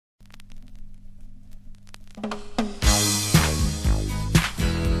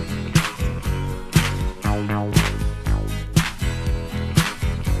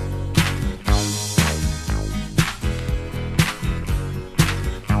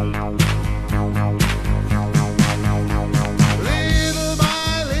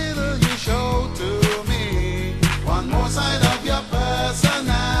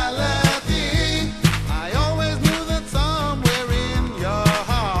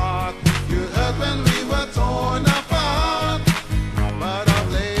When we were torn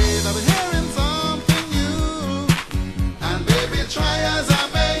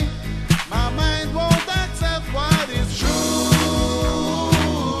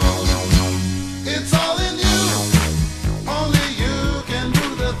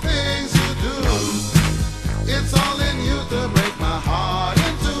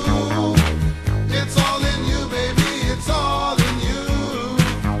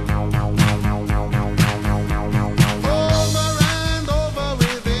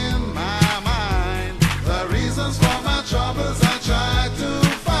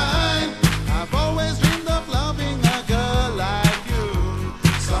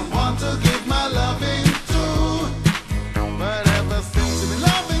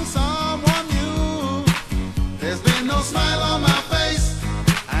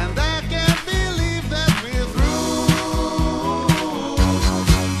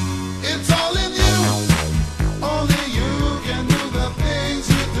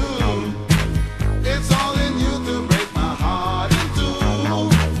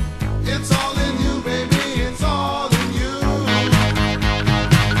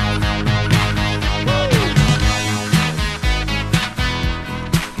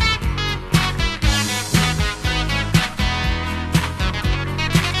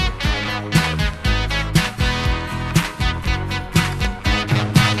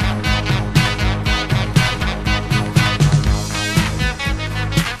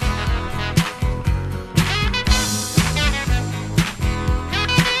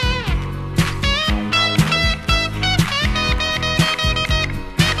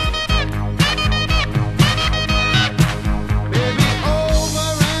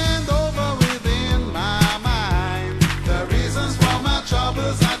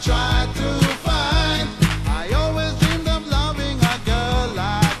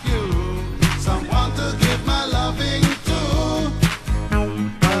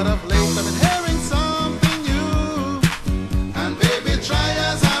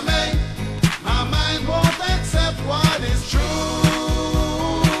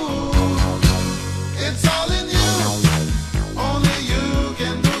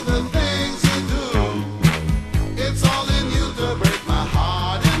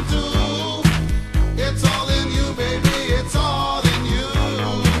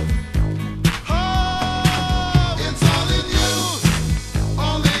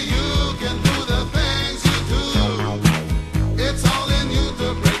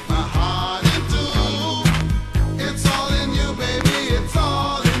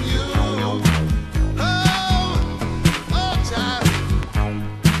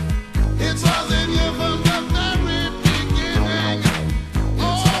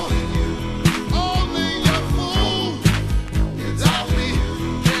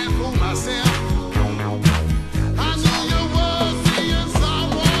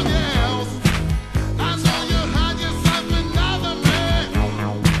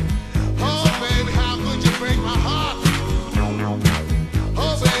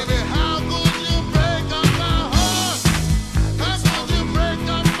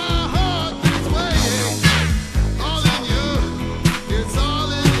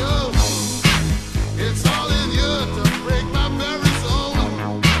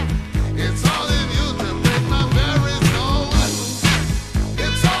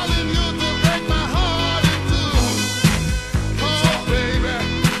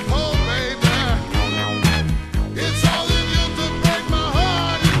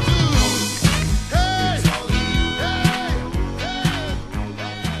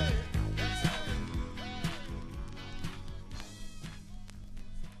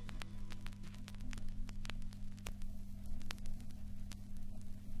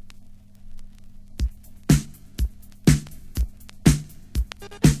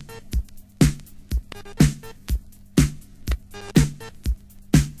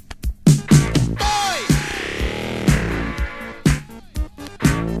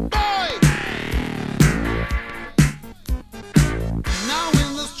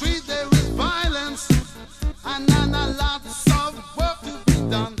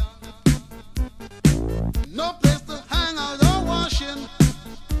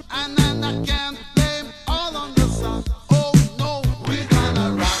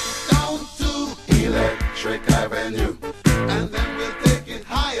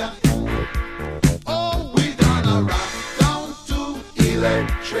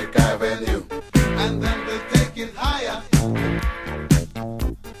Electric Avenue, and then we'll take it higher.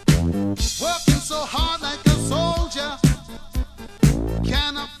 Working so hard like a soldier,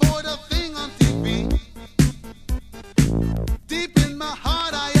 can't afford a thing on TV. Deep in my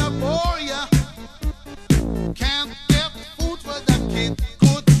heart I abhor ya, can't get food for the kid.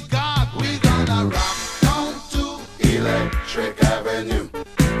 Good God, we gonna rock down to Electric Avenue,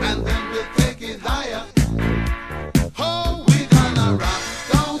 and then we'll take it higher. Oh, we gonna rock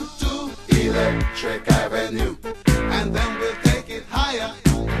down to Electric Avenue, and then we'll take it higher.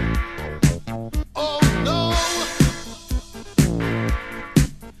 Oh no,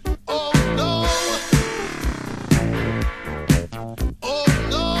 oh no, oh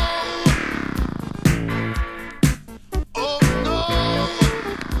no, oh no,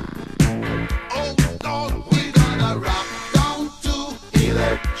 oh no, we gonna rock down to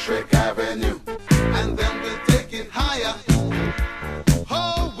Electric Avenue, and then we'll take it higher.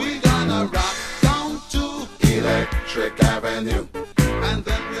 Oh, we gonna rock down to Electric Avenue, and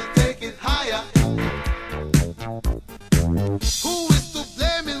then we'll take it higher. Who is to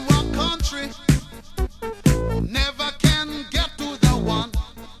blame in one country? Never can get to the one.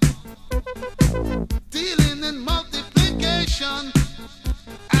 Dealing in multiplication,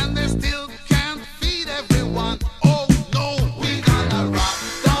 and they still can't feed everyone. Oh no, we gonna rock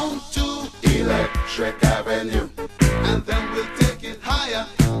down to Electric Avenue, and then we'll take it higher.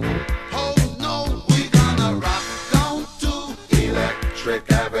 Oh no, we gonna rock down to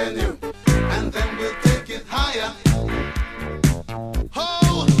Electric Avenue, and then we'll take it higher.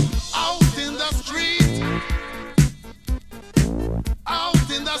 Oh, out in the street, out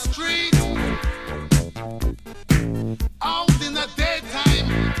in the street, out in the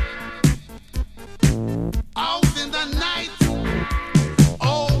daytime, out in the night.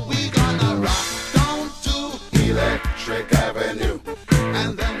 Oh, we gonna rock down to Electric Avenue,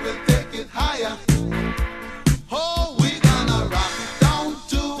 and then we'll take it higher. Oh, we gonna rock down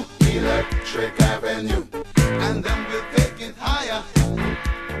to Electric Avenue, and then we'll take it higher.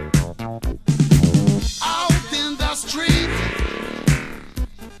 Out in the street,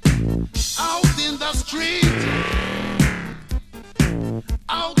 out in the street,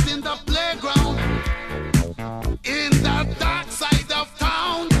 out in the playground, in the dark side of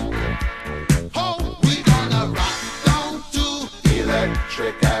town. Oh, we gonna rock down to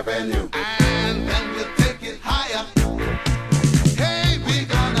Electric Avenue, and then we'll take it higher. Hey, we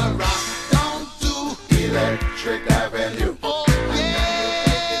gonna rock down to Electric Avenue, oh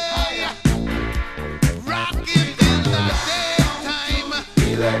yeah, rock it in the daytime,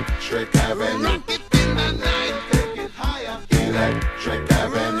 Electric Avenue, rock it in the night, take it higher, Electric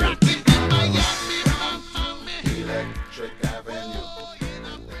Avenue, rock it in Miami, Miami, Electric Avenue, oh, in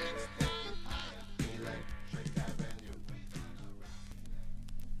the next time. Electric Avenue.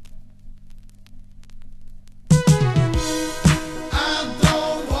 I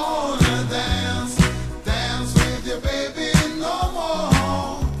don't wanna dance, dance with your baby no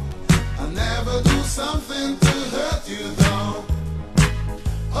more. I never do something to hurt you though.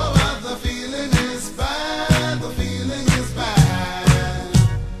 Oh, but the feeling is bad, the feeling is bad.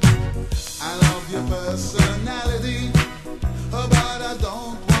 I love your personality, oh, but I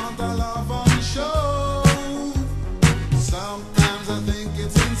don't want a love on show. Sometimes I think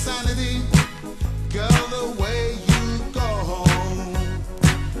it's insanity, girl, the way you go home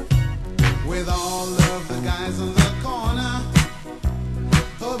with all of the guys in the corner.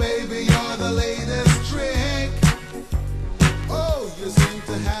 Oh baby, you're the latest trick. Oh, you seem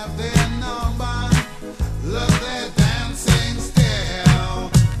to have their number. Look, they're dancing still.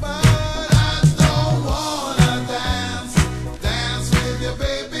 But I don't wanna dance, dance with your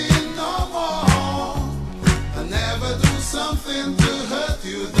baby no more. I never do something to hurt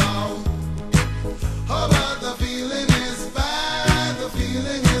you though. Oh, but the feeling is bad, the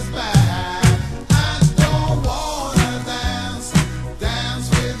feeling is bad. I don't wanna dance, dance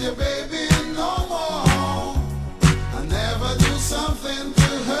with your baby no more. I never do something to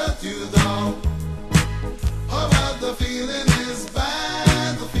hurt you though. Oh, but the feeling is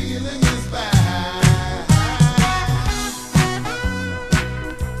bad, the feeling is bad.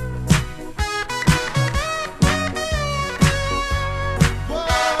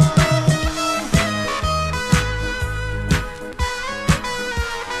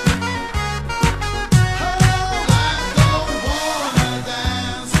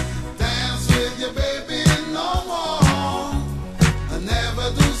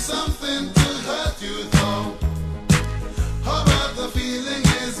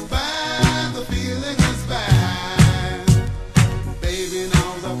 Baby,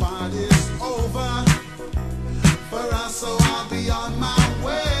 now the party's over for us, so I'll be on my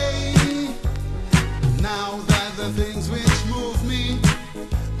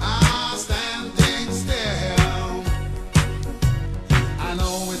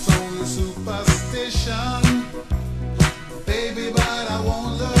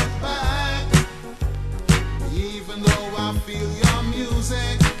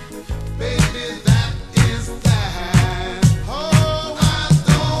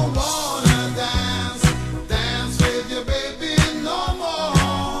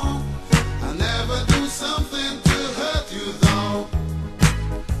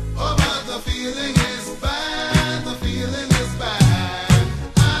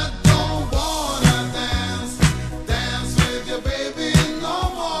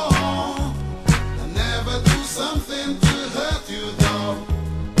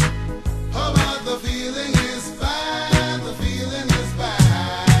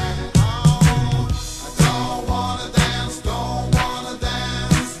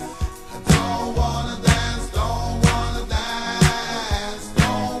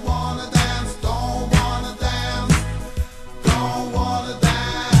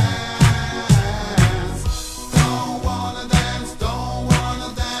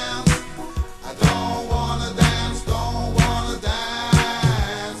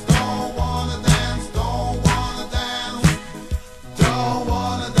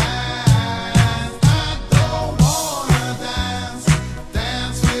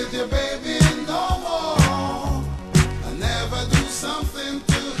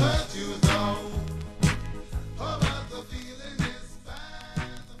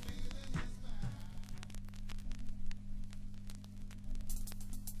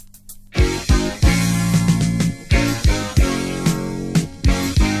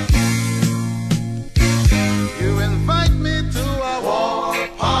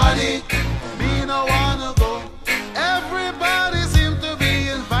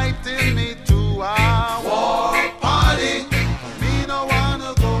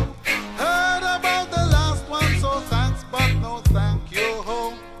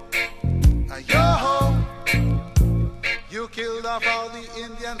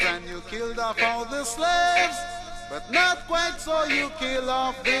Indians and you killed off all the slaves. But not quite so, you kill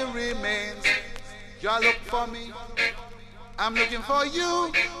off the remains. You look for me, I'm looking for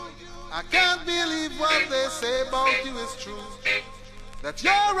you. I can't believe what they say about you is true. That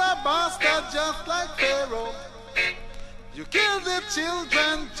you're a bastard just like Pharaoh. You kill the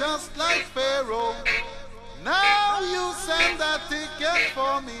children just like Pharaoh. Now you send that ticket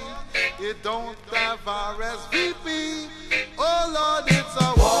for me. It don't have RSVP. Oh Lord, it's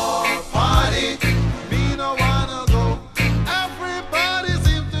a war party. Me no wanna go. Everybody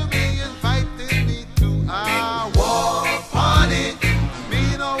seem to be inviting me to a war party.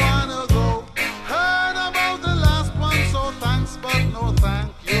 Me no wanna go. Heard about the last one, so thanks but no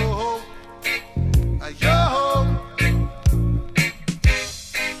thank you. Yo.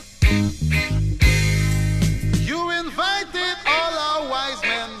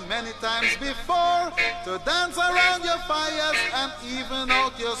 Times before to dance around your fires and even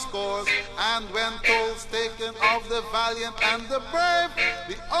out your scores. And when tolls taken of the valiant and the brave,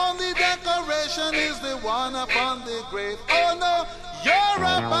 the only decoration is the one upon the grave. Oh no, you're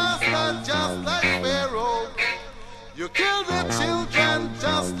a bastard just like Pharaoh. You kill the children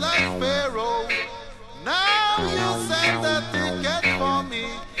just like Pharaoh. Now you send a ticket for me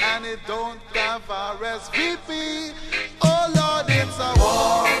and it don't have RSVP. Oh Lord, it's a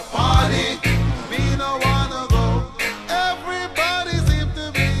war party. Me no wanna go. Everybody seem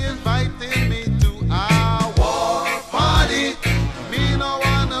to be inviting me to a war party. Me no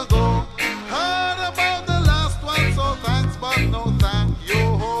wanna go. Heard about the last one, so thanks but no thank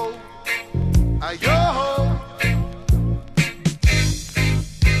you. Yo.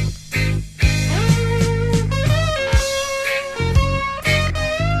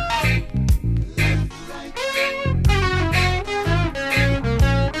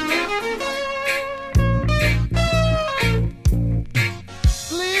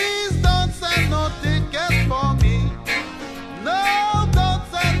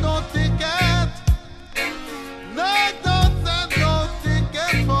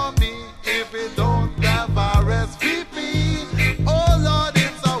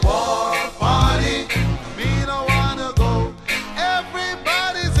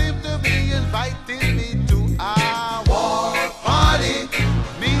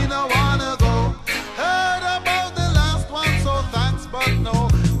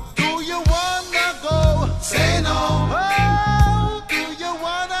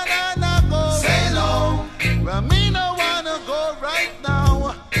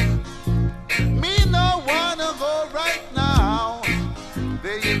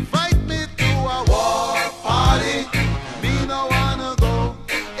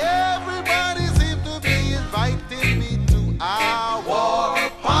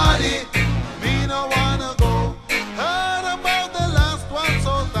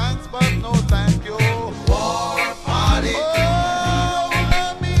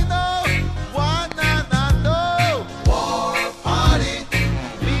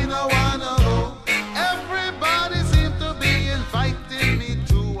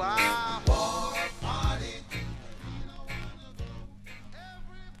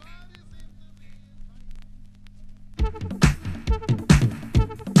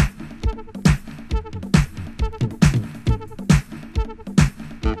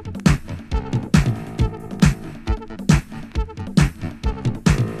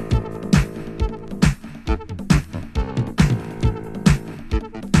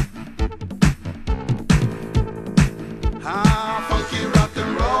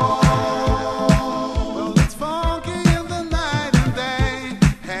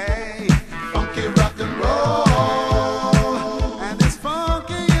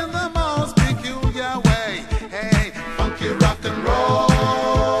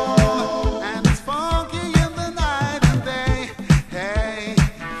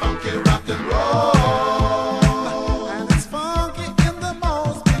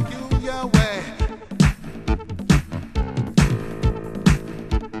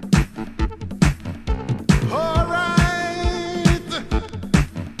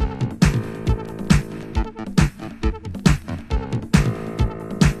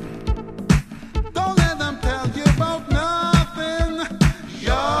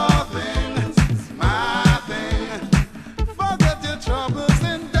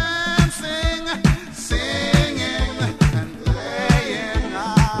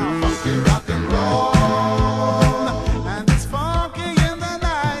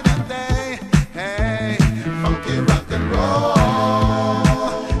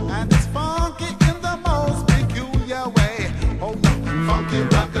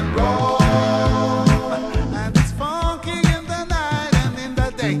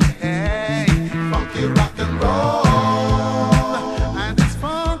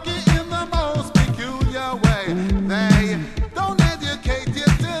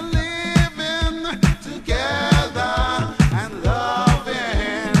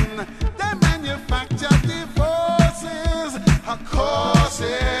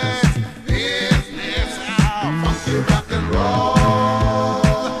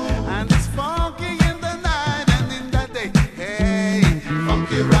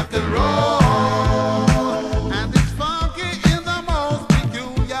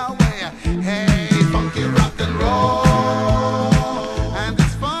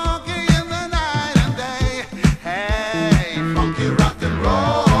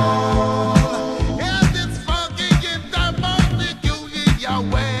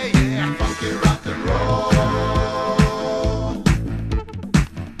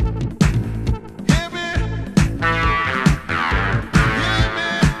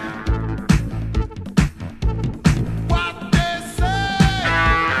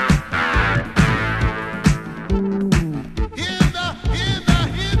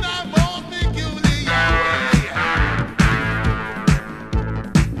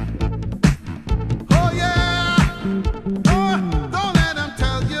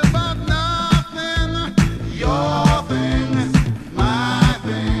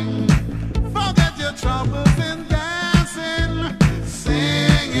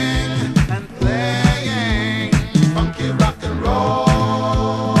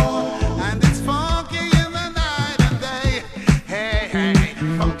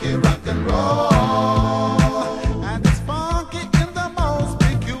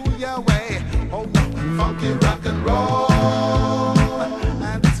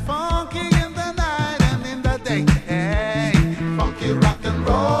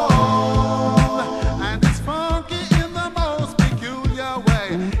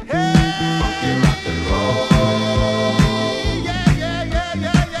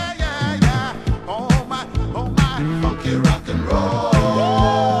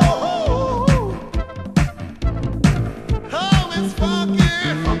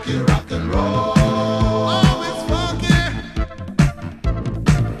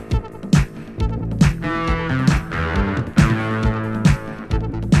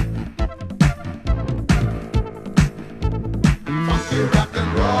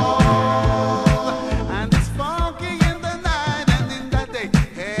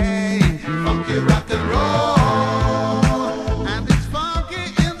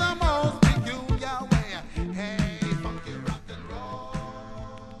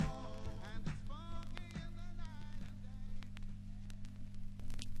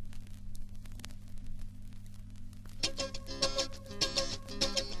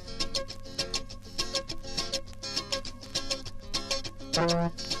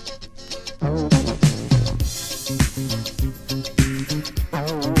 You're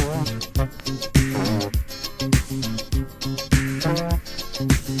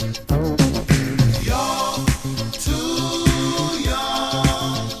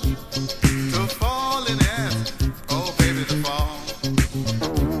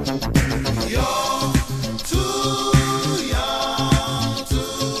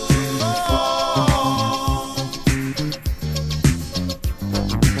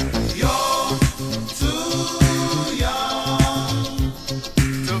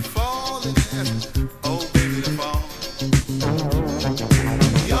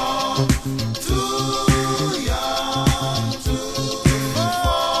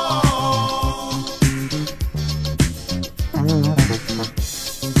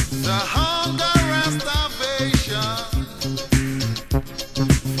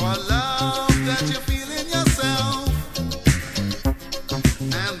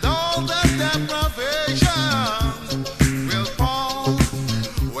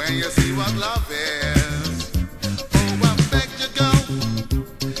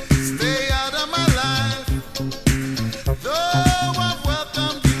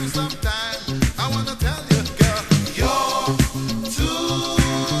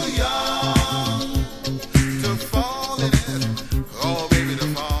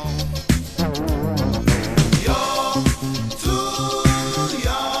too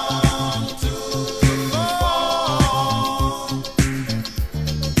young.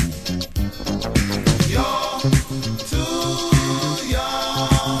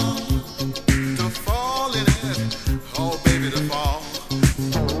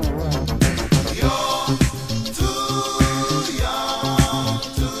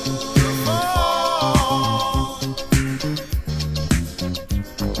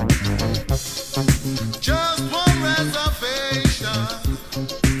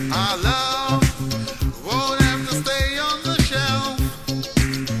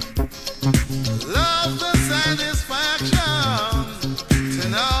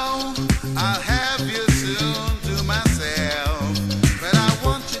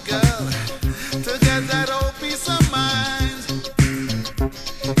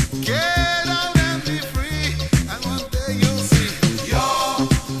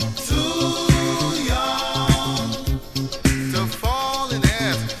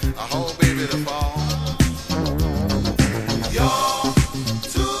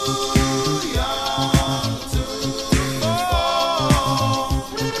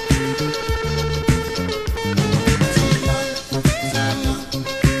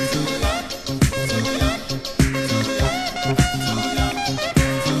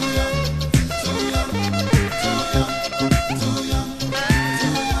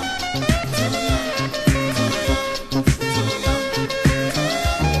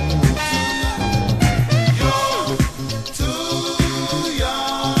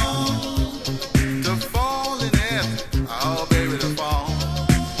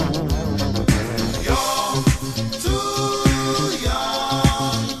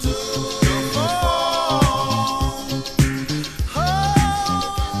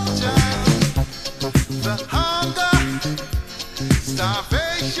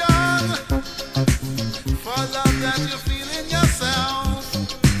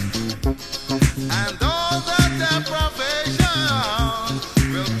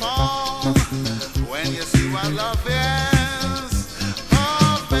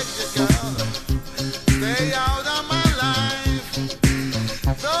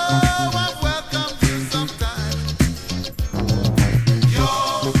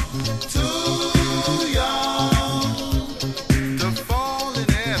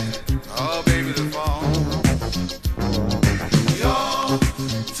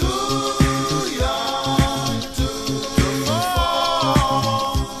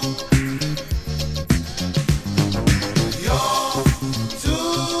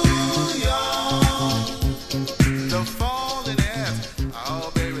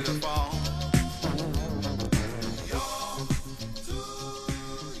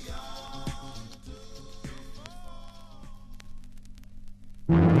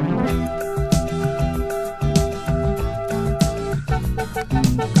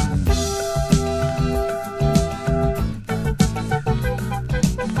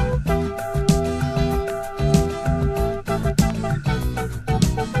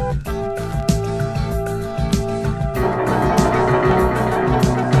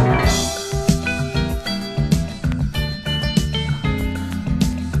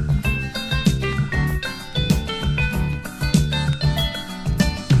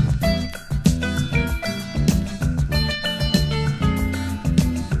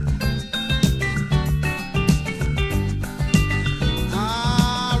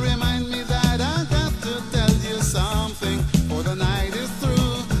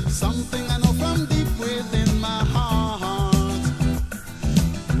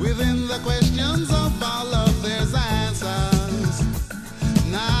 Within the questions of our love, there's answers.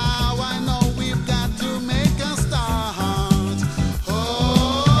 Now I know we've got to make a start.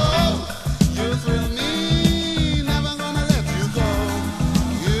 Oh, you thrill me, never gonna let you go.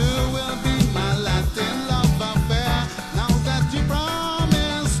 You will be my Latin love affair. Now that you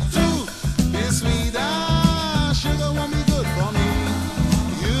promised to be sweeter, sugar won't be good for me.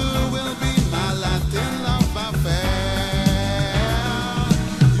 You will be my Latin love affair.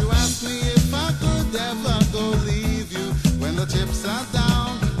 You asked me if I could ever go leave you when the chips are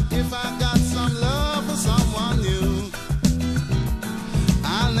down. If I got some love for someone new,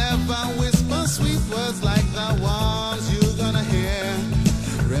 I'll never whisper sweet words like the ones you're gonna hear.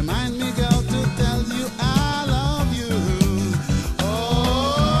 Remind me, girl, to tell you I love you.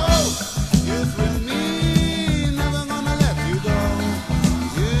 Oh, you thrill me, never gonna let you go.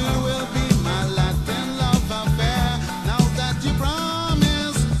 You will be my Latin love affair. Now that you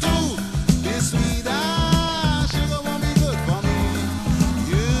promised to be sweeter, sugar won't be good for me.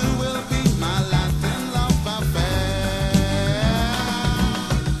 You will be my Latin love affair.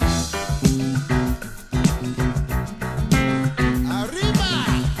 Arriba!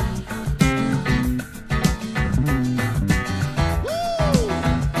 Woo!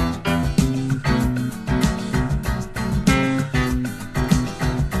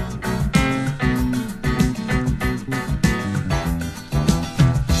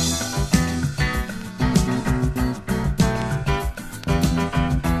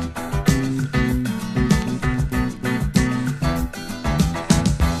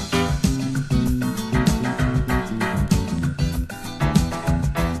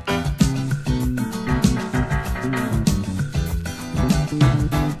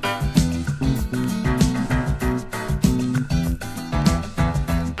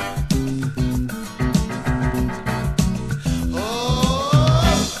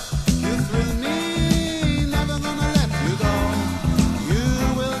 Oh, you thrill me, never gonna let you go. You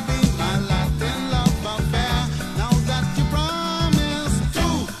will be my Latin love affair. Now that you promised to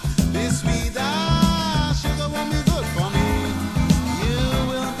be sweeter, sugar won't be good for me. You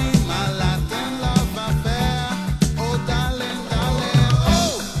will be my Latin love affair. Oh, darling, darling,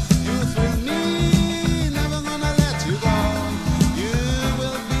 oh, you thrill me, never gonna let you go. You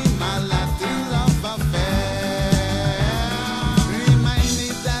will be my Latin love affair. Remind me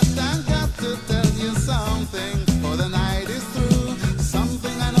that I got to tell you something, for the night is through.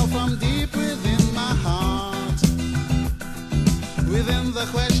 Something I know from deep within my heart. Within the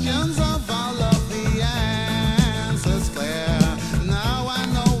questions of our love, the answer's clear. Now I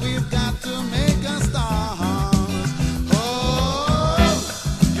know we've got to make a start. Oh,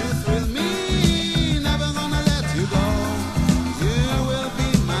 you thrill me, never gonna let you go. You will be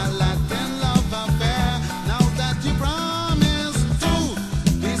my Latin love affair. Now that you promised to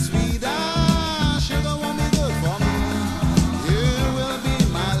be sweeter, sugar won't be good for me. You will be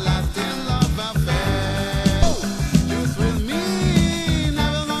my Latin love affair. Oh, you thrill me,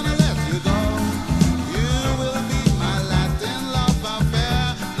 never gonna let you go. You will be my Latin love affair.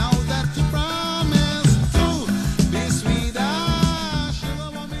 Now that you promised to be sweeter, sugar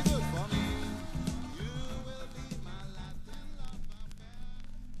won't be good for me. You will be my Latin love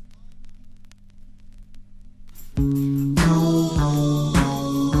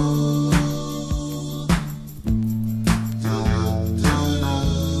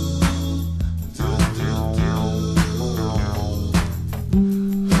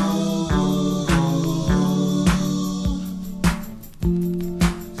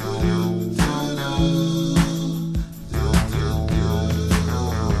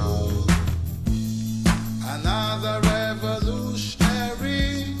Another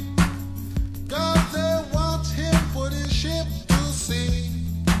revolutionary, 'cause they want him put his ship to sea,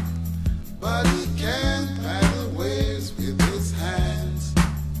 but he can't paddle waves with his hands.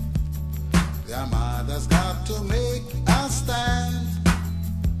 Their mother's got to make a stand.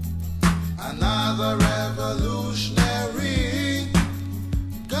 Another revolutionary,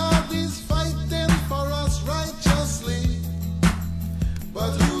 God is fighting for us righteously,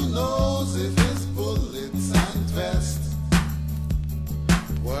 but who knows if his bullets and vests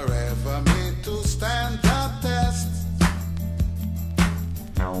were ever made to stand the test.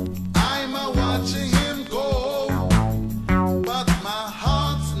 I'm a watching him go, but my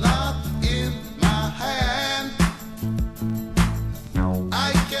heart's not in my hand.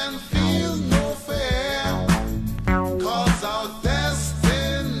 I can feel no fear, 'cause our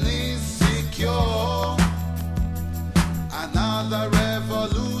destiny's secure. Another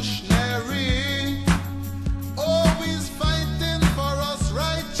revolutionary, always fighting for us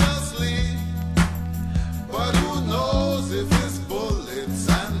righteously, but who knows if his bullets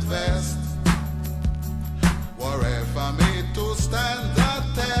and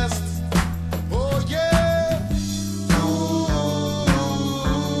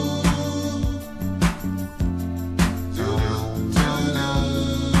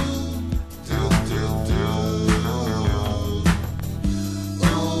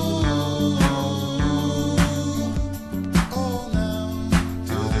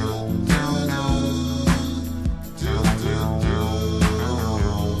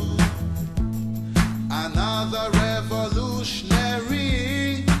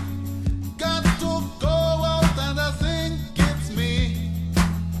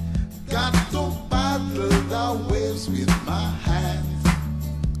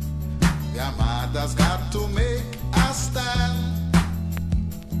mother's got to make a stand.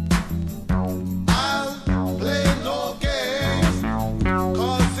 I'll play no games,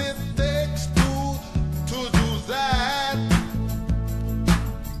 'cause it takes two to do that.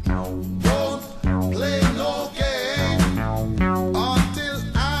 Won't play no game until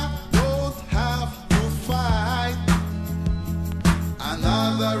I don't have to fight.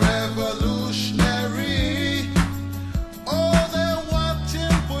 Another revolutionary. Oh, they want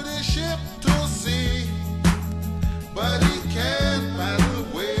him put his ship to sea, but he can't paddle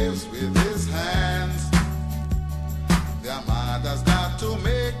waves with his hands. Their mother's got to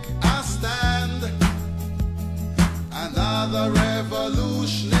make a stand. Another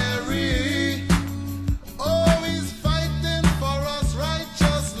revolutionary. Oh, he's fighting for us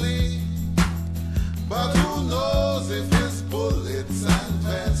righteously, but who knows if his bullets and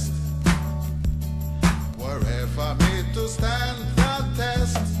vest were ever made to stand the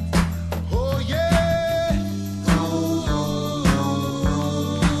test. Oh yeah.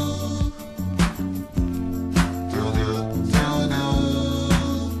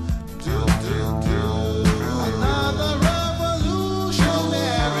 Another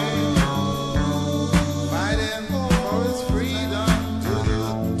revolutionary fighting for his freedom.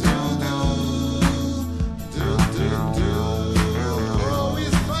 Oh,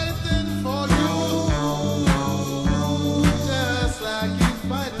 he's fighting for you, just like he's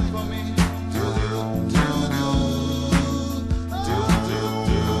fighting for me.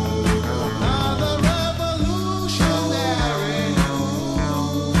 Another revolutionary.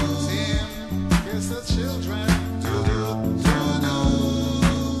 Team against the children.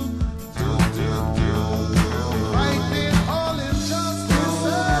 Fighting all injustices.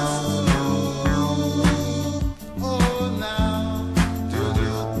 Oh, now.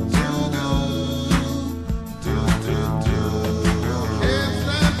 Can't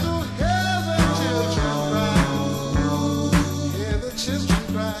stand to hear the children cry. Hear the children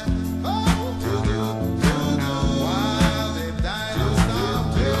cry. Oh, while they die of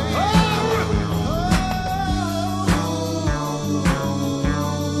starvation.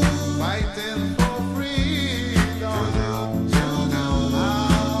 Fighting for freedom.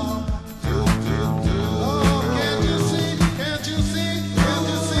 Oh, can't you see? Can't you see? Can't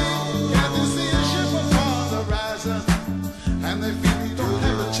you see? Can't you see a ship upon the horizon? And they feel they don't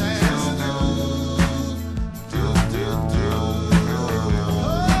have a chance.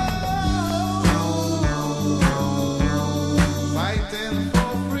 Fighting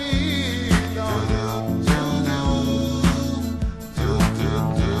for freedom.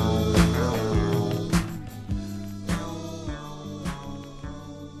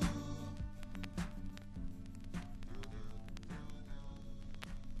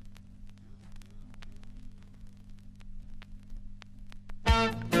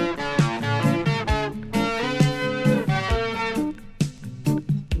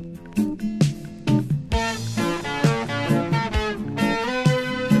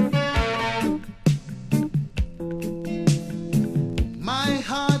 My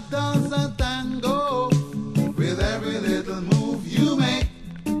heart does a tango with every little move you make.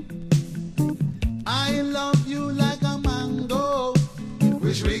 I love you like a mango.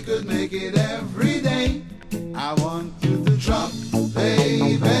 Wish we could make it every day. I want you to drop,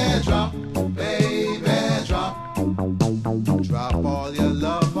 baby, drop, baby, drop. Drop all your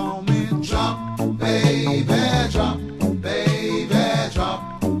love on me. Drop, baby, drop, baby,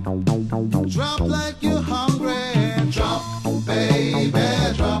 drop. Drop like you're hungry. Drop, baby,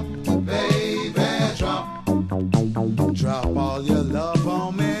 drop, baby, drop. Drop all your love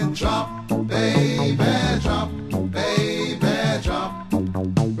on me. Drop, baby, drop, baby, drop.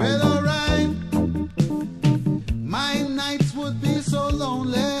 Well, alright. My nights would be so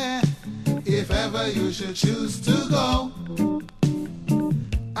lonely if ever you should choose to go.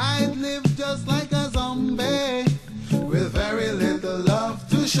 I'd live just like a zombie with very little love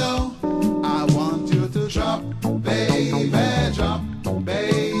to show. I want you to drop, baby, drop,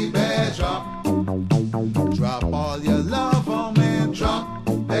 baby, drop. Drop all your love on me. Drop,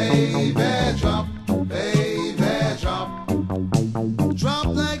 baby, drop, baby, drop. Drop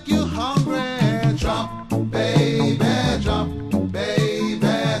like you're hungry. Drop, baby, drop, baby,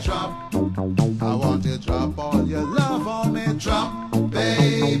 drop. I want you to drop all your love on me. Drop,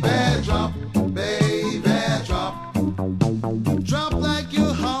 baby, drop, baby, drop. Drop like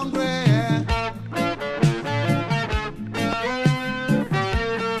you're hungry.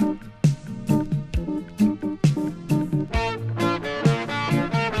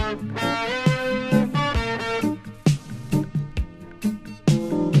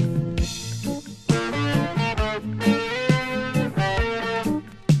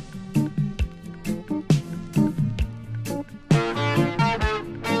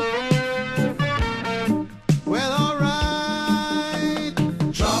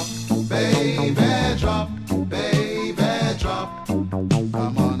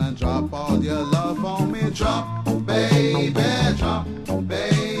 Baby,